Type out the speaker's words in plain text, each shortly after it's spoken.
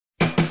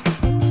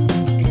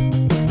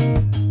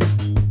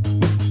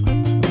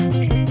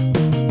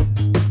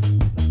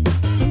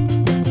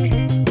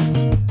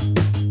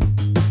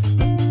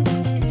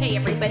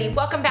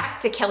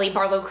Kelly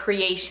Barlow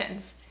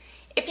Creations.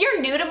 If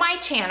you're new to my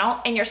channel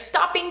and you're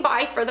stopping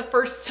by for the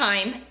first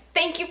time,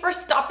 thank you for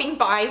stopping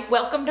by.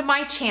 Welcome to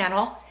my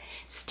channel.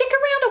 Stick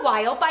around a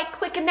while by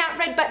clicking that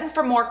red button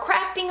for more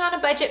crafting on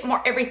a budget,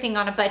 more everything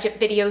on a budget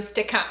videos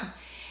to come.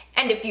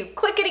 And if you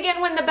click it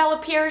again when the bell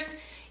appears,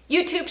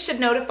 YouTube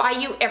should notify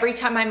you every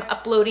time I'm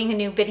uploading a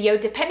new video,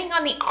 depending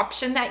on the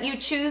option that you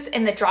choose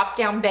in the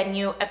drop-down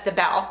menu of the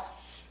bell.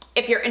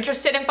 If you're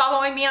interested in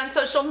following me on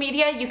social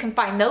media, you can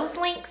find those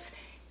links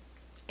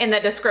in the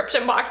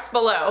description box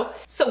below.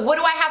 So what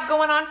do I have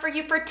going on for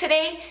you for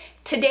today?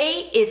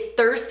 Today is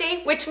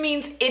Thursday, which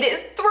means it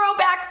is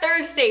Throwback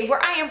Thursday,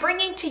 where I am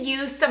bringing to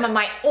you some of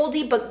my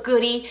oldie but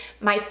goodie,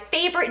 my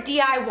favorite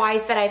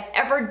DIYs that I've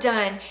ever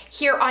done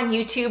here on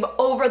YouTube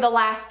over the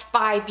last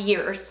 5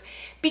 years.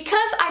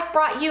 Because I've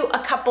brought you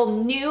a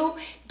couple new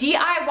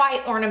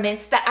DIY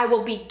ornaments that I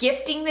will be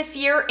gifting this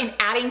year and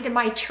adding to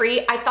my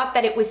tree, I thought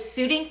that it was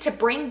suiting to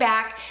bring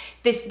back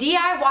this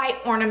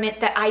DIY ornament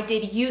that I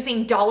did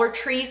using Dollar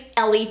Tree's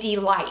LED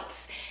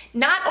lights.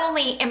 Not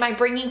only am I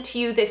bringing to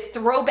you this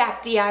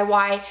throwback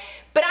DIY,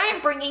 but I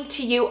am bringing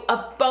to you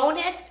a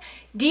bonus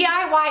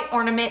DIY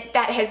ornament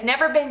that has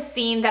never been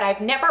seen, that I've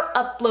never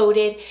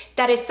uploaded,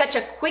 that is such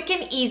a quick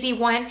and easy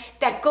one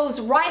that goes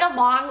right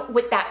along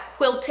with that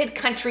quilted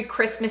country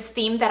Christmas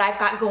theme that I've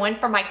got going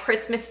for my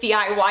Christmas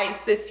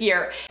DIYs this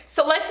year.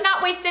 So let's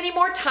not waste any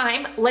more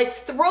time. Let's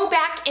throw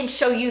back and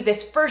show you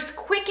this first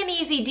quick and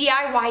easy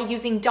DIY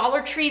using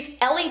Dollar Tree's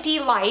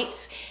LED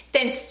lights.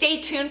 Then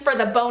stay tuned for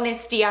the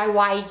bonus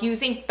DIY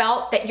using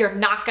felt that you're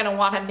not gonna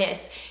wanna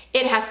miss.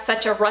 It has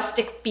such a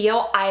rustic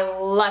feel. I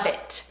love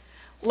it.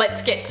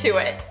 Let's get to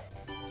it.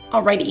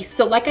 Alrighty,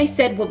 so like I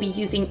said, we'll be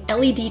using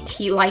LED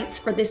tea lights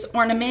for this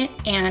ornament,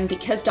 and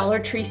because Dollar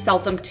Tree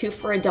sells them 2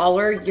 for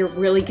 $1, you're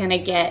really gonna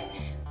get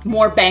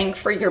more bang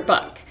for your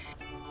buck.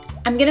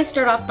 I'm gonna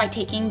start off by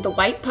taking the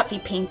white puffy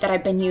paint that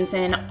I've been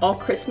using all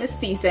Christmas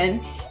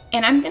season,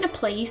 and I'm gonna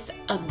place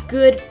a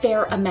good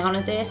fair amount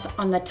of this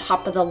on the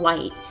top of the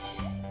light.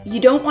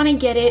 You don't wanna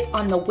get it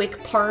on the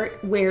wick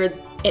part where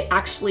it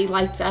actually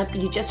lights up.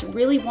 You just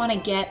really wanna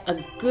get a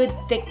good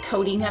thick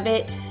coating of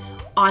it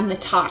on the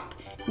top.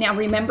 Now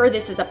remember,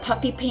 this is a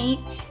puffy paint,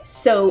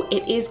 so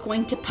it is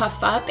going to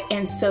puff up,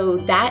 and so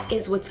that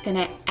is what's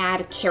gonna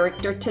add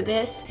character to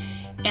this.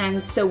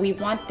 And so we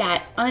want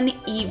that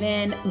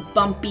uneven,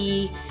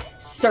 bumpy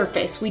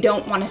surface. We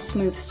don't want a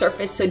smooth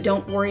surface, so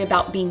don't worry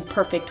about being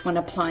perfect when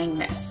applying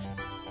this.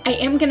 I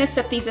am gonna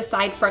set these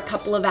aside for a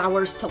couple of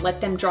hours to let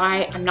them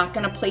dry. I'm not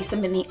gonna place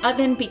them in the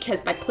oven,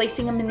 because by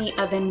placing them in the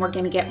oven, we're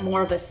gonna get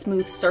more of a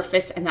smooth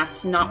surface, and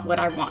that's not what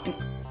I want.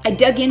 I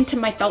dug into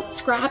my felt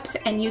scraps,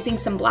 and using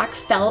some black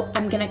felt,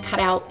 I'm gonna cut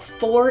out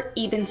 4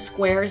 even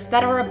squares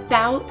that are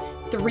about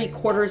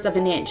 3/4 of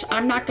an inch.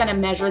 I'm not gonna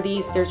measure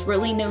these, there's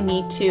really no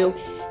need to.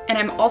 And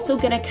I'm also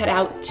gonna cut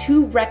out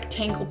 2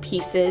 rectangle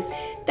pieces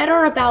that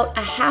are about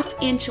a 1/2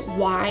 inch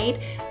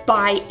wide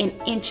by 1.5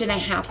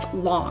 inches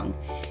long.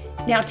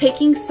 Now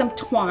taking some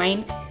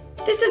twine,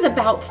 this is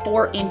about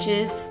 4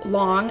 inches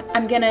long.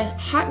 I'm gonna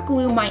hot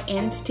glue my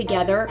ends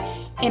together,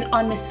 and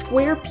on the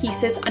square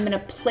pieces, I'm gonna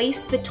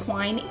place the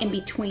twine in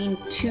between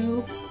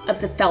 2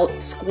 of the felt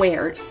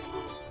squares.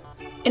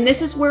 And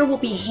this is where we'll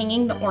be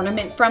hanging the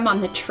ornament from on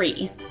the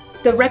tree.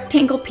 The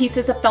rectangle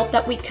pieces of felt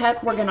that we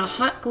cut, we're gonna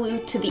hot glue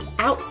to the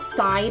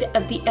outside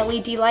of the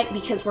LED light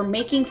because we're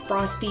making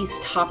Frosty's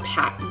top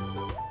hat.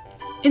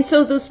 And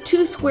so those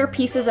 2 square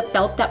pieces of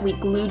felt that we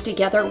glued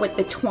together with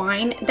the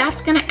twine,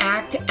 that's gonna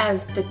act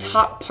as the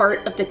top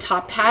part of the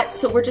top hat.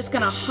 So we're just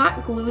gonna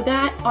hot glue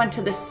that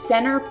onto the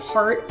center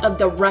part of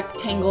the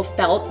rectangle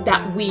felt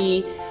that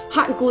we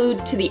hot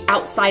glued to the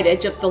outside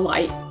edge of the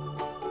light.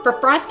 For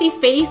Frosty's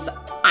face,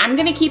 I'm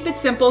gonna keep it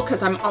simple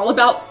because I'm all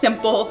about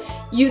simple.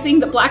 Using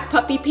the black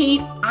puffy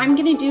paint, I'm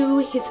gonna do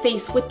his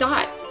face with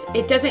dots.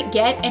 It doesn't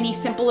get any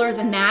simpler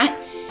than that.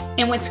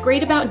 And what's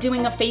great about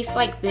doing a face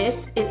like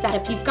this is that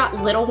if you've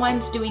got little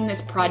ones doing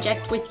this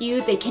project with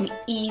you, they can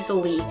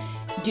easily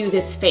do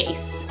this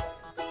face.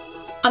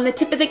 On the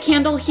tip of the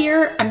candle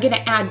here, I'm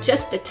gonna add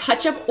just a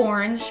touch of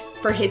orange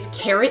for his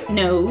carrot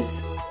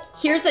nose.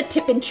 Here's a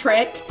tip and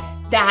trick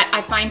that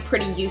I find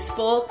pretty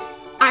useful.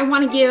 I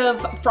wanna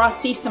give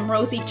Frosty some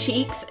rosy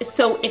cheeks,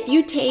 so if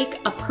you take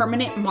a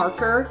permanent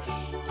marker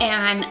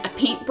and a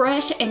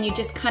paintbrush and you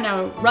just kind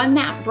of run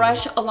that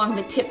brush along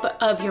the tip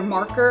of your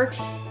marker,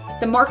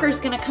 the marker is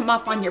gonna come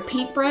up on your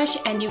paintbrush,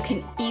 and you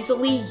can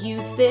easily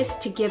use this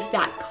to give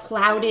that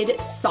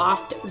clouded,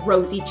 soft,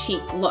 rosy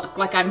cheek look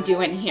like I'm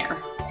doing here.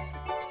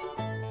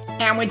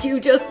 And would you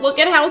just look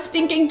at how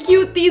stinking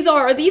cute these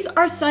are? These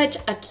are such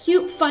a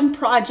cute, fun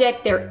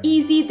project. They're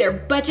easy, they're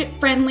budget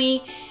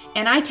friendly,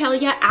 and I tell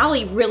ya,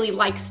 Allie really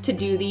likes to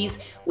do these.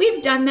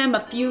 We've done them a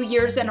few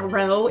years in a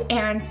row,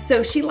 and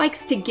so she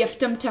likes to gift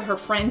them to her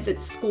friends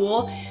at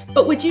school.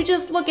 But would you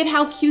just look at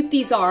how cute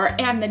these are?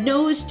 And the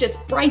nose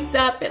just brights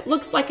up, it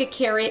looks like a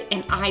carrot,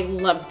 and I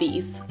love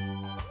these.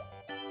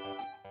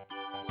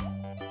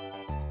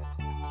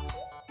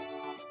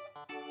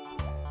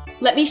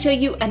 Let me show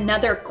you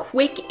another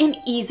quick and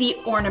easy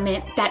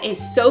ornament that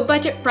is so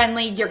budget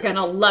friendly, you're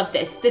gonna love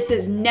this. This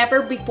is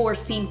never before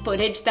seen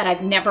footage that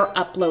I've never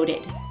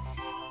uploaded.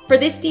 For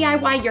this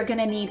DIY, you're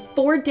gonna need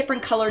 4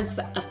 different colors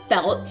of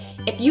felt.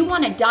 If you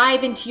wanna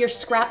dive into your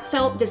scrap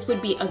felt, this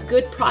would be a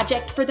good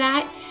project for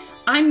that.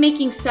 I'm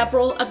making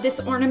several of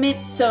this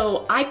ornament,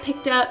 so I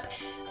picked up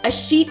a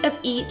sheet of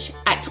each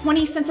at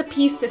 20 cents a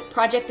piece. This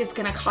project is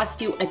gonna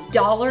cost you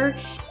 $1,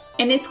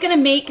 and it's gonna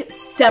make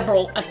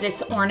several of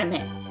this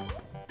ornament.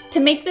 To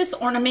make this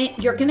ornament,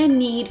 you're gonna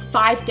need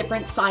 5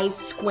 different size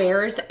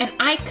squares, and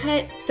I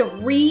cut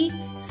 3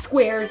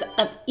 squares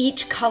of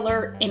each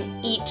color in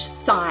each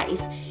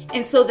size.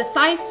 And so the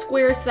size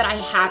squares that I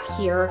have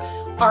here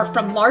are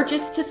from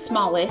largest to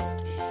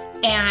smallest,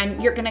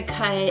 and you're gonna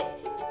cut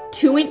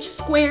 2-inch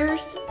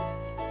squares,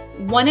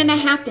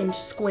 1.5-inch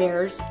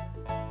squares,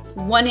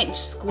 1-inch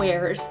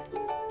squares,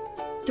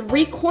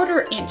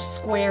 3/4-inch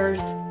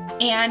squares,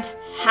 and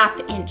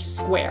 1/2-inch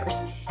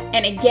squares.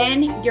 And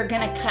again, you're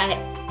gonna cut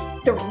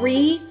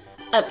 3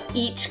 of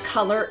each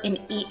color in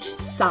each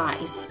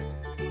size.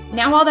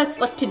 Now all that's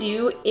left to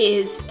do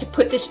is to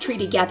put this tree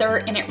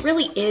together, and it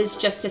really is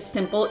just as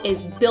simple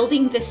as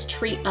building this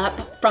tree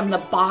up from the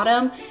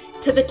bottom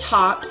to the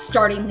top,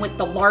 starting with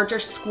the larger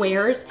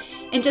squares.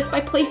 And just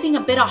by placing a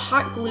bit of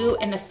hot glue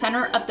in the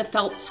center of the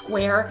felt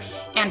square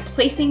and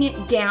placing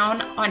it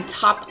down on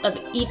top of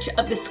each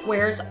of the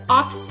squares,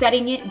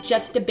 offsetting it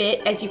just a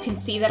bit, as you can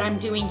see that I'm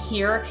doing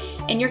here.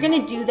 And you're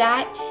gonna do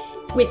that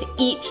with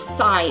each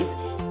size.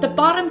 The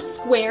bottom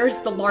squares,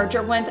 the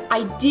larger ones,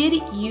 I did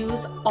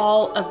use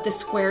all of the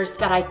squares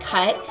that I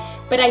cut,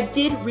 but I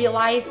did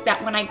realize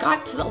that when I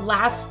got to the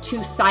last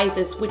 2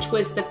 sizes, which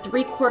was the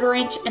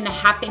 3/4-inch and the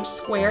 1/2-inch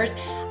squares,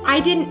 I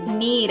didn't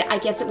need, I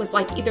guess it was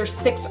like either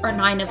 6 or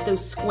 9 of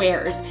those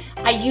squares.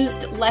 I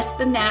used less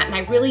than that, and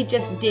I really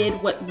just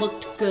did what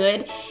looked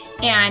good.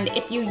 And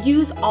if you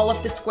use all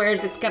of the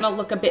squares, it's gonna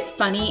look a bit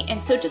funny.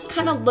 And so just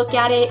kind of look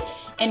at it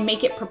and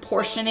make it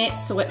proportionate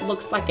so it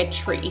looks like a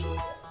tree.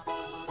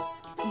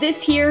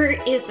 This here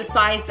is the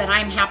size that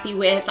I'm happy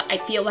with. I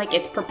feel like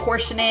it's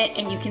proportionate,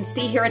 and you can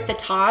see here at the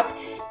top,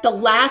 the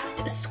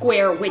last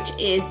square, which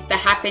is the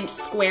 1/2-inch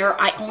square,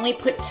 I only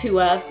put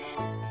 2 of.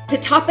 To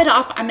top it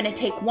off, I'm gonna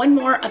take 1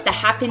 more of the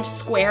 1/2-inch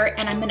square,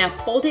 and I'm gonna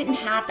fold it in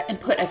half and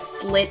put a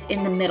slit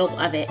in the middle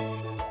of it.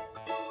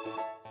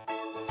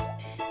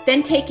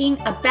 Then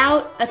taking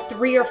about a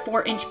 3 or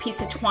 4-inch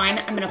piece of twine,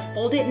 I'm gonna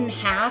fold it in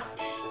half,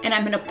 and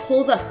I'm gonna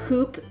pull the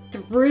hoop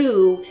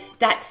through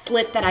that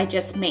slit that I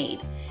just made.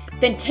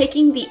 Then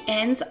taking the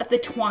ends of the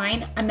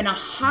twine, I'm gonna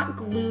hot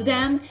glue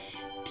them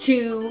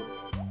to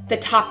the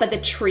top of the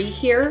tree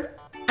here.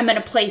 I'm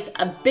gonna place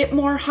a bit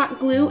more hot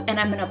glue, and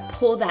I'm gonna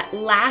pull that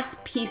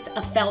last piece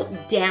of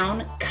felt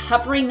down,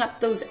 covering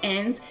up those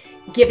ends,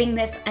 giving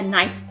this a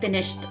nice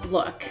finished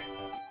look.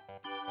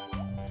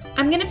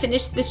 I'm gonna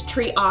finish this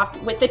tree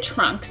off with the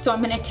trunk, so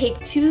I'm gonna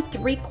take 2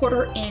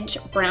 3/4-inch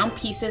brown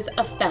pieces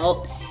of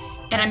felt,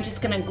 and I'm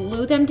just gonna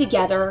glue them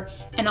together,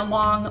 and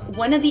along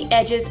one of the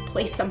edges,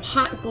 place some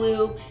hot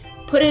glue,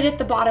 put it at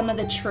the bottom of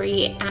the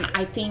tree, and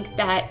I think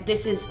that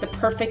this is the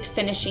perfect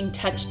finishing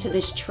touch to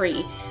this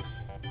tree.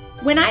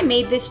 When I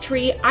made this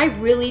tree, I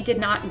really did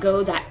not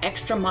go that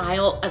extra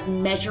mile of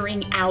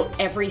measuring out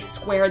every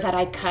square that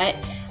I cut.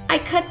 I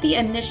cut the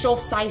initial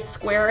size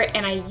square,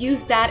 and I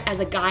used that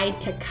as a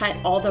guide to cut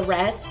all the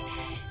rest.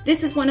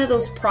 This is one of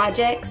those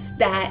projects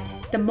that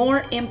the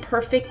more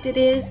imperfect it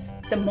is,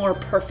 the more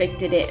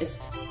perfect it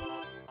is.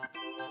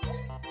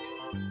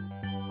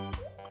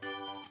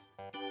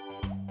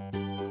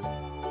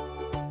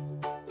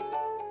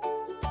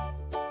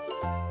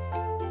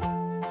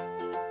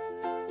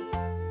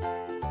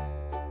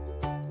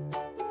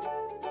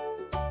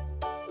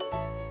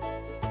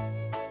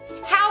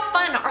 How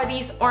fun are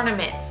these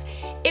ornaments?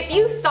 If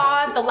you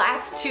saw the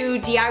last 2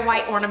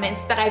 DIY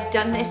ornaments that I've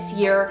done this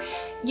year,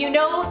 you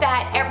know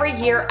that every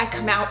year I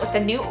come out with a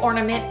new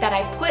ornament that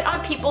I put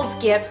on people's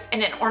gifts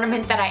and an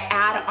ornament that I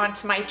add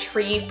onto my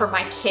tree for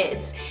my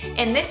kids.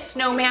 And this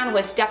snowman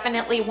was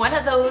definitely one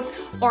of those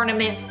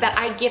ornaments that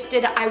I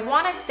gifted, I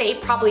wanna say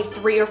probably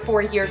 3 or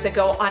 4 years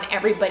ago on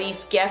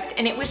everybody's gift,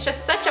 and it was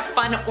just such a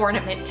fun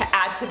ornament to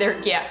add to their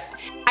gift.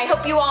 I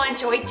hope you all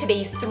enjoyed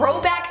today's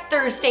Throwback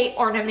Thursday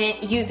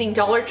ornament using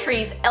Dollar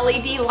Tree's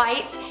LED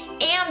lights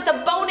and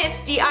the bonus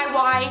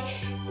DIY,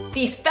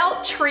 these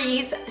felt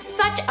trees,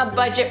 such a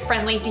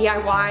budget-friendly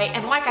DIY,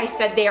 and like I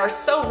said, they are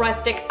so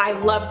rustic. I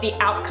love the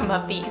outcome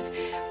of these.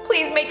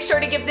 Please make sure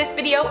to give this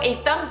video a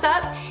thumbs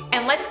up,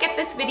 and let's get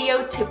this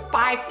video to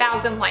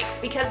 5,000 likes,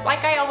 because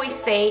like I always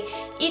say,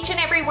 each and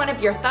every one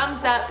of your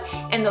thumbs up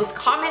and those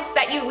comments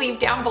that you leave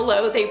down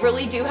below, they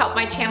really do help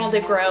my channel to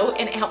grow,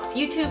 and it helps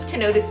YouTube to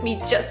notice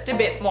me just a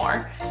bit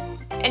more.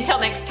 Until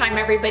next time,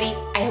 everybody,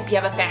 I hope you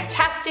have a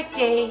fantastic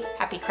day,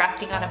 happy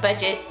crafting on a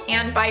budget,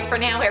 and bye for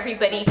now,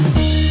 everybody.